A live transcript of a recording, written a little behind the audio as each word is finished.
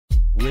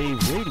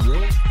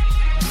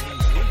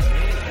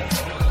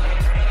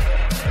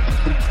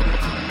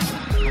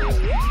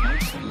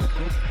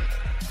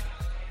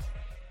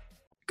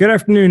Good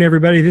afternoon,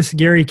 everybody. This is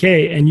Gary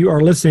Kay, and you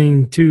are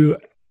listening to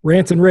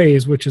Rants and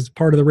rAVes, which is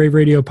part of the Rave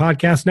Radio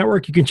Podcast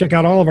Network. You can check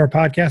out all of our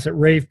podcasts at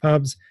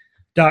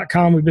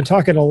ravepubs.com. We've been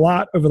talking a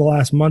lot over the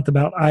last month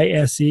about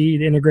ISE,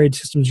 the Integrated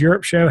Systems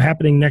Europe show,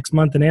 happening next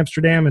month in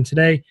Amsterdam, and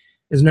today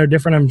is no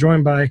different. I'm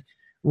joined by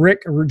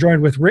Rick. We're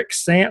joined with Rick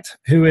Sant,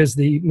 who is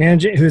a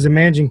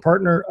managing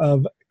partner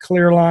of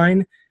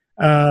Cleerline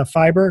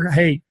Fiber.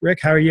 Hey, Rick,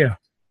 how are you?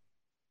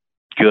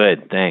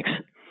 Good, thanks.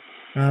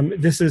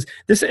 This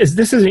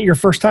isn't your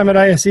first time at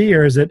ISE,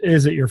 or is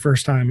it your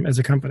first time as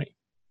a company?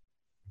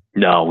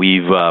 No,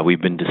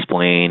 we've been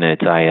displaying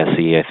at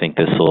ISE. I think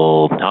it's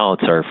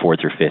our fourth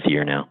or fifth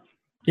year now.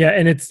 Yeah,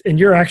 and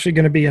you're actually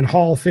going to be in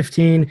Hall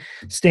 15,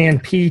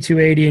 stand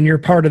P280, and you're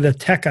part of the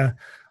ETECHA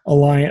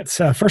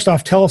Alliance. First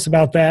off, tell us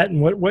about that and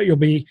what you'll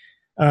be,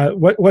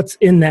 what's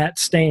in that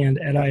stand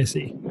at ISE.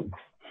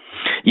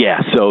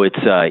 Yeah, so it's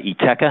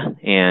ETECHA,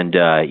 and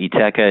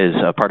ETECHA is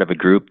a part of a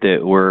group that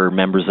we're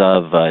members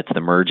of. It's the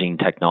Emerging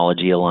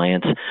Technology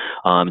Alliance.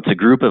 It's a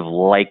group of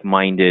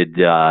like-minded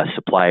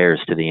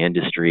suppliers to the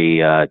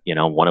industry,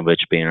 one of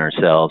which being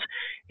ourselves.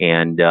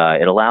 And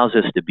it allows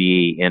us to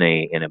be in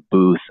a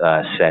booth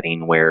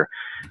setting where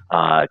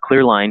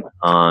Cleerline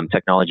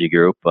Technology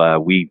Group,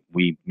 we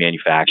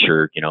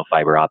manufacture,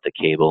 fiber optic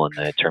cable and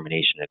the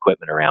termination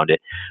equipment around it.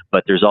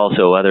 But there's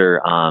also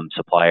other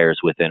suppliers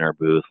within our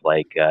booth,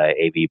 like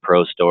AV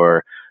Pro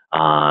Store,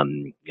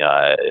 Niveo,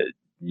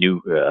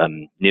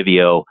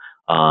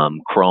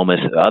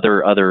 Chromis,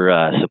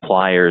 other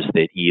suppliers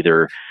that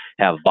either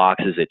have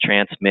boxes that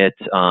transmit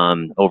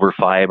over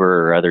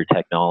fiber or other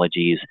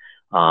technologies.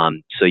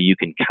 So you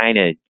can kind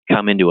of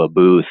come into a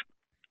booth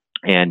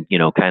and,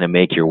 kind of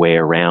make your way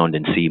around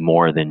and see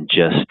more than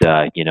just,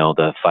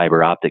 the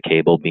fiber optic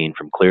cable being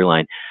from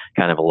Cleerline,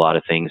 kind of a lot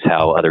of things,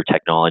 how other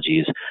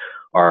technologies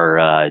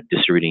are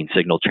distributing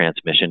signal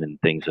transmission and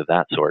things of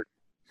that sort.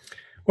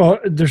 Well,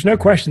 there's no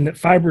question that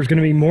fiber is going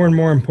to be more and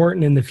more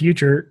important in the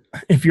future.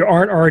 If you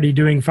aren't already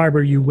doing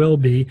fiber, you will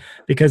be,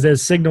 because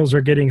as signals are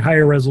getting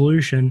higher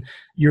resolution,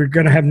 you're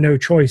going to have no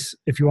choice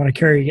if you want to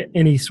carry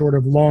any sort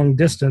of long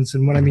distance.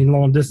 And when I mean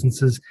long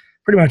distance is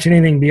pretty much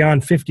anything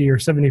beyond 50 or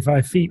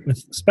 75 feet,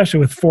 especially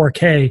with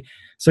 4K.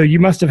 So you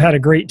must have had a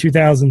great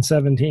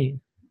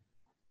 2017.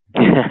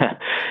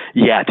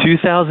 Yeah,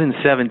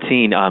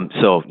 2017.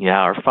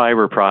 Our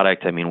fiber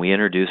product, we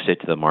introduced it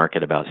to the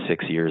market about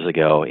 6 years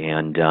ago,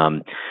 and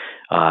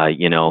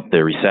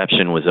the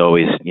reception was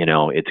always,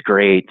 it's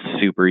great,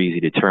 super easy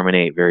to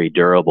terminate, very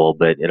durable,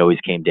 but it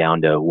always came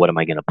down to what am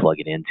I going to plug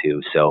it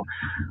into? So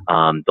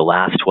the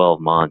last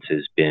 12 months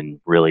has been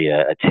really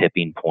a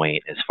tipping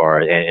point as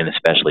far, and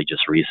especially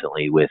just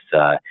recently with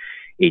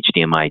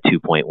HDMI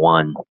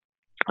 2.1.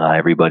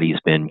 Everybody's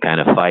been kind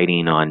of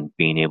fighting on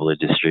being able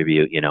to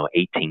distribute,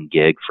 18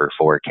 gig for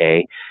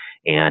 4K.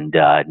 And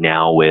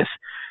now with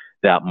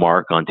that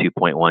mark on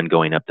 2.1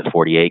 going up to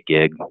 48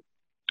 gig,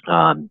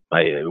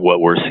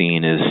 what we're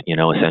seeing is,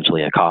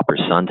 essentially a copper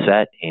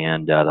sunset,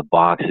 and the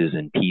boxes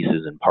and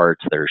pieces and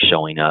parts that are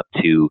showing up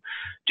to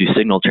do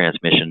signal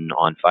transmission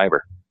on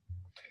fiber.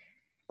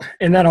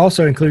 And that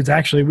also includes,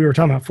 actually, we were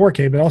talking about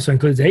 4K, but also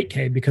includes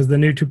 8K, because the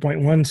new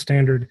 2.1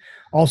 standard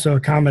also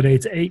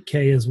accommodates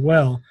 8K as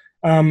well.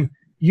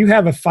 You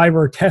have a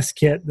fiber test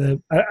kit that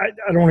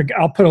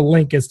I'll put a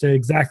link as to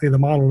exactly the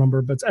model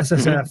number, but it's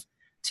SSF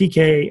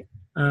TK1TE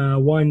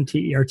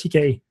or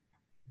TK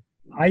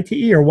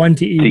ITE or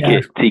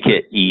 1TE?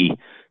 TKIT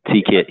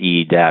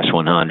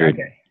E-100.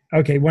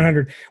 Okay,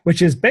 100,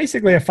 which is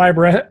basically a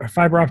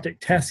fiber optic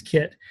test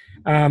kit.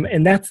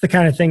 And that's the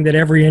kind of thing that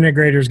every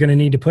integrator is going to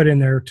need to put in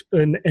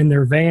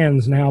their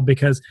vans now,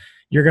 because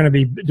you're going to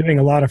be doing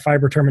a lot of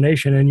fiber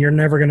termination, and you're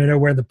never going to know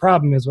where the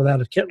problem is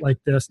without a kit like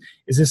this.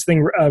 Is this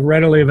thing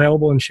readily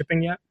available and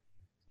shipping yet?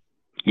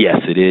 Yes,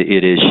 it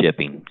is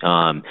shipping.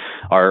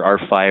 Our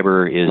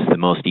fiber is the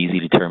most easy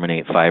to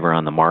terminate fiber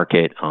on the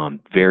market.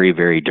 Very,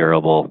 very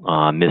durable.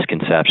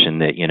 Misconception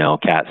that,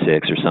 Cat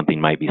 6 or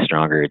something might be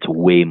stronger. It's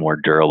way more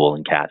durable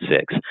than Cat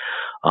 6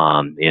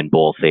 in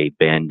both a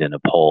bend and a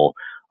pull.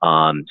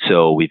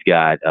 So we've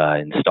got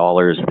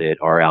installers that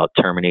are out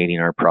terminating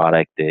our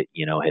product that,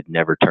 had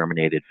never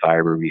terminated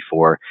fiber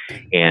before.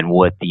 And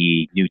what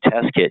the new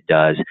test kit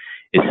does,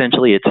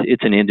 essentially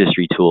it's an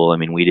industry tool.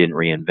 We didn't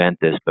reinvent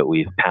this, but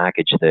we've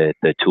packaged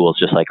the tools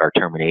just like our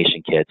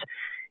termination kits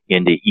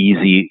into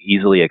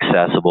easily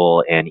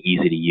accessible and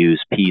easy to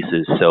use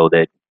pieces, so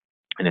that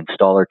an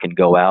installer can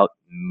go out,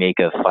 make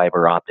a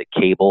fiber optic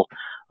cable,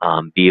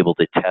 be able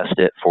to test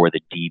it for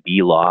the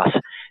dB loss.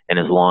 And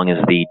as long as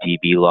the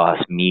dB loss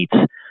meets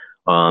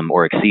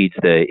or exceeds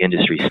the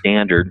industry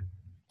standard,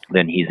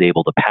 then he's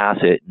able to pass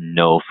it and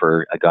know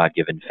for a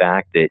God-given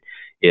fact that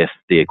if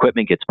the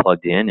equipment gets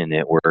plugged in and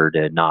it were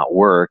to not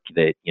work,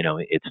 that,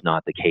 it's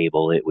not the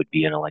cable, it would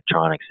be an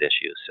electronics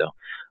issue. So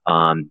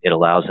it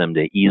allows them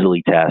to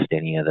easily test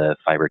any of the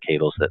fiber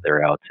cables that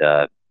they're out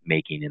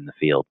making in the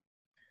field.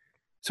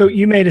 So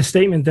you made a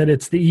statement that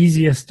it's the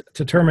easiest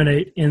to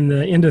terminate in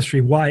the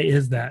industry. Why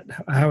is that?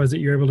 How is it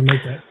you're able to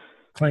make that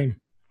claim?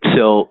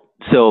 So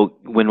So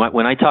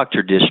when I talk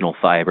traditional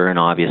fiber, and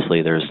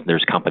obviously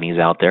there's companies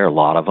out there, a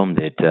lot of them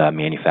that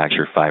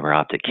manufacture fiber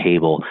optic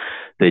cable.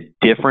 The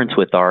difference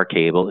with our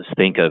cable is,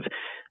 think of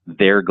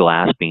their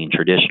glass being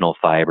traditional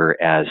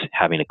fiber as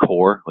having a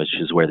core, which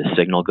is where the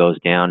signal goes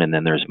down, and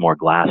then there's more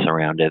glass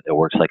around it that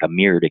works like a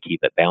mirror to keep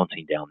it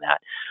bouncing down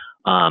that.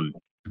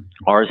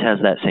 Ours has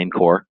that same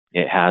core.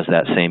 It has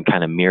that same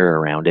kind of mirror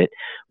around it,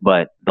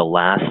 but the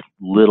last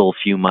little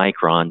few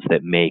microns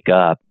that make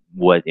up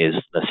what is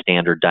the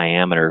standard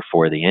diameter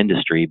for the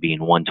industry,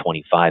 being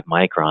 125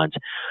 microns,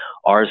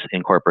 ours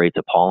incorporates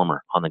a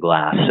polymer on the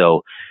glass.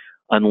 So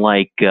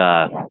unlike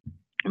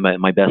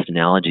my best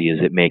analogy is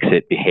it makes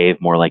it behave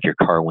more like your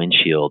car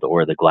windshield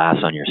or the glass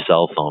on your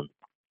cell phone,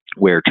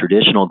 where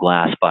traditional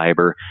glass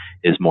fiber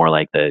is more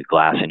like the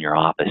glass in your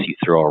office. You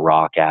throw a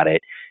rock at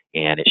it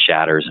and it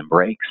shatters and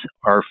breaks.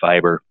 Our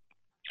fiber,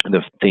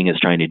 the thing it's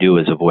trying to do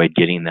is avoid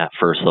getting that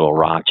first little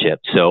rock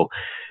chip. So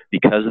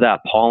because of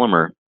that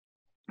polymer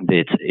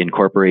that's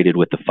incorporated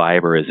with the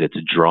fiber as it's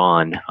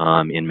drawn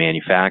in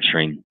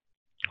manufacturing,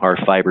 our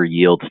fiber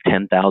yields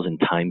 10,000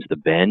 times the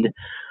bend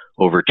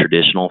over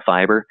traditional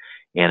fiber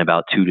and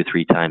about 2 to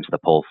 3 times the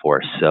pull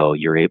force. So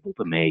you're able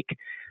to make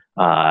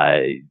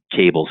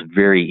cables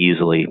very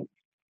easily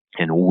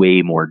and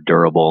way more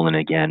durable. And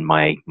again,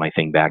 my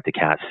thing back to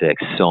Cat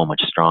 6, so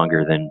much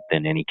stronger than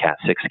any Cat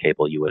 6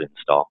 cable you would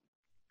install.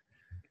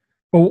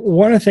 Well,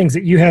 one of the things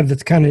that you have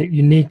that's kind of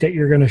unique that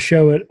you're going to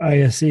show at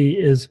ISE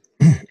is,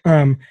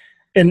 and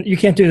you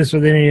can't do this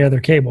with any other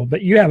cable,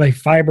 but you have a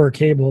fiber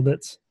cable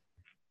that's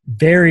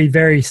very,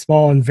 very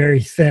small and very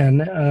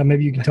thin.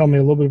 Maybe you can tell me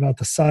a little bit about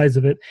the size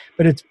of it,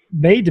 but it's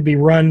made to be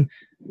run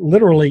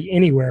literally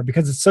anywhere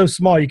because it's so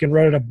small. You can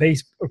run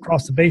it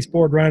across the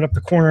baseboard, run it up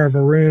the corner of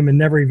a room and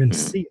never even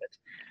see it.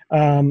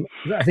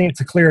 I think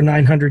it's a Cleer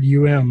 900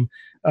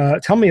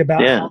 Tell me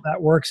about how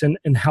that works and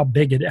how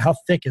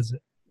thick is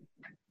it?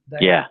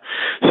 Yeah.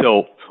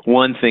 So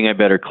one thing I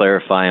better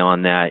clarify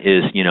on that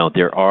is,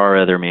 there are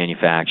other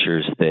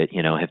manufacturers that,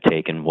 have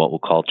taken what we'll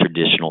call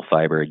traditional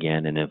fiber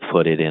again and have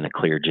put it in a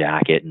clear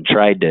jacket and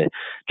tried to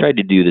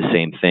do the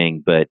same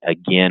thing. But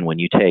again, when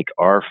you take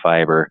our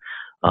fiber,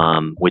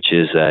 which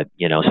is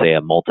say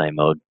a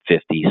multi-mode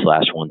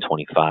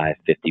 50/125,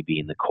 50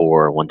 being the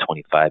core,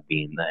 125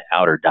 being the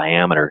outer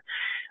diameter.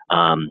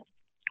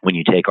 When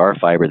you take our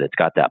fiber that's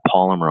got that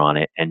polymer on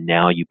it, and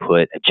now you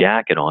put a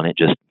jacket on it,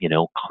 just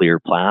clear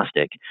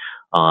plastic,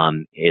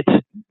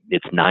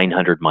 it's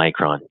 900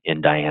 micron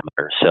in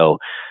diameter. So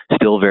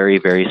still very,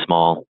 very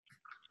small.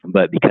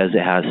 But because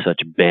it has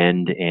such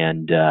bend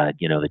and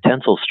the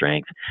tensile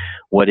strength,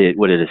 what it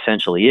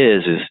essentially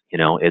is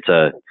it's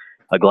a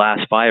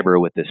glass fiber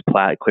with this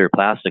clear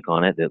plastic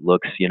on it that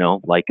looks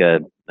like a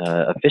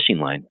fishing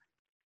line.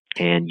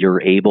 And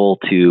you're able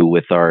to,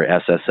 with our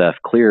SSF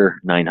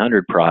Cleer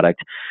 900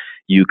 product,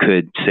 you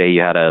could say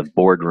you had a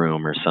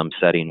boardroom or some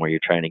setting where you're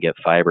trying to get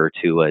fiber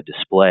to a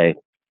display.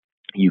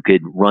 You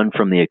could run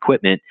from the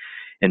equipment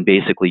and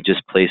basically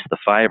just place the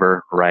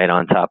fiber right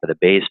on top of the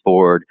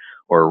baseboard,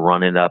 or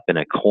run it up in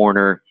a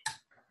corner,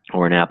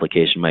 or an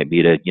application might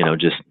be to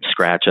just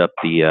scratch up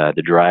the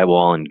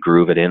drywall and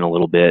groove it in a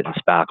little bit and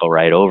spackle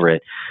right over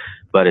it.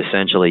 But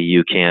essentially,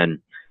 you can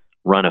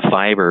run a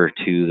fiber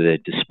to the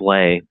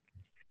display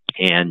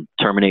and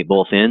terminate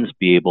both ends,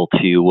 be able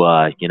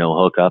to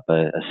hook up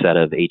a set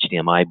of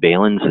HDMI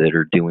baluns that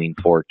are doing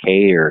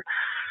 4K or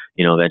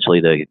eventually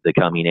the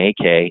coming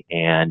 8K,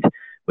 and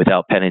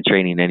without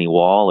penetrating any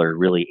wall or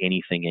really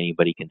anything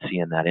anybody can see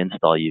in that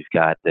install, you've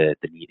got the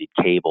needed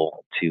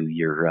cable to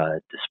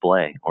your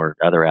display or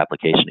other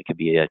application. It could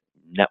be a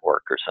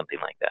network or something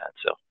like that.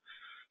 So,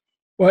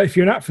 well, if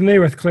you're not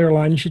familiar with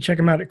Cleerline, you should check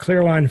them out at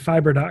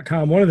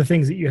cleerlinefiber.com. One of the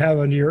things that you have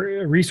under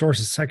your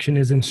resources section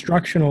is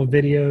instructional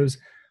videos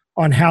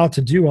on how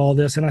to do all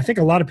this. And I think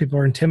a lot of people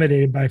are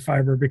intimidated by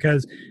fiber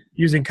because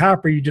using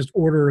copper, you just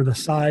order the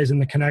size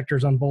and the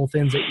connectors on both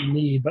ends that you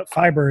need. But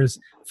fiber is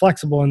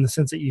flexible in the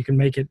sense that you can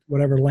make it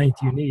whatever length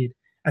you need.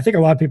 I think a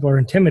lot of people are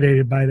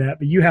intimidated by that,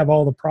 but you have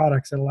all the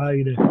products that allow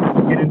you to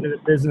get into the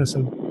business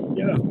of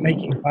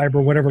making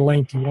fiber whatever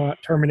length you want,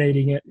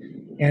 terminating it.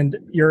 And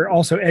you're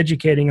also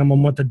educating them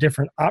on what the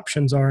different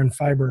options are in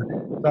fiber.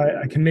 So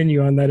I commend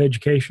you on that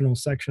educational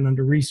section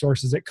under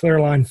resources at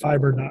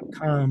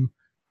cleerlinefiber.com.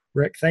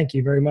 Rick, thank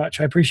you very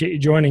much. I appreciate you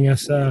joining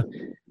us.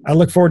 I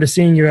look forward to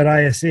seeing you at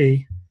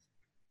ISE.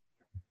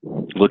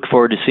 Look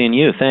forward to seeing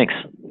you. Thanks.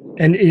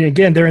 And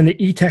again, they're in the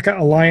ETECHA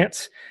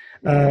Alliance,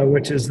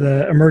 which is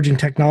the Emerging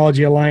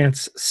Technology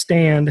Alliance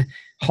stand,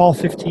 Hall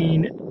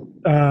 15,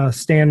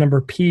 stand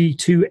number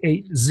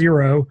P280.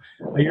 You're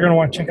going to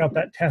want to check out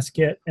that test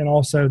kit and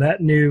also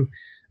that new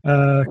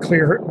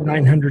Cleer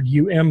 900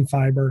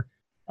 fiber.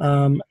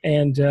 Again,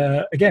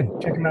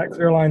 check them out at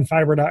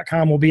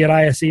cleerlinefiber.com. We'll be at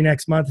ISE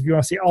next month. If you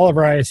want to see all of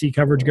our ISE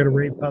coverage, go to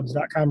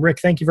ravepubs.com. Rick,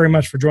 thank you very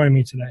much for joining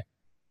me today.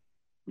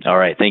 All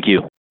right. Thank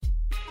you.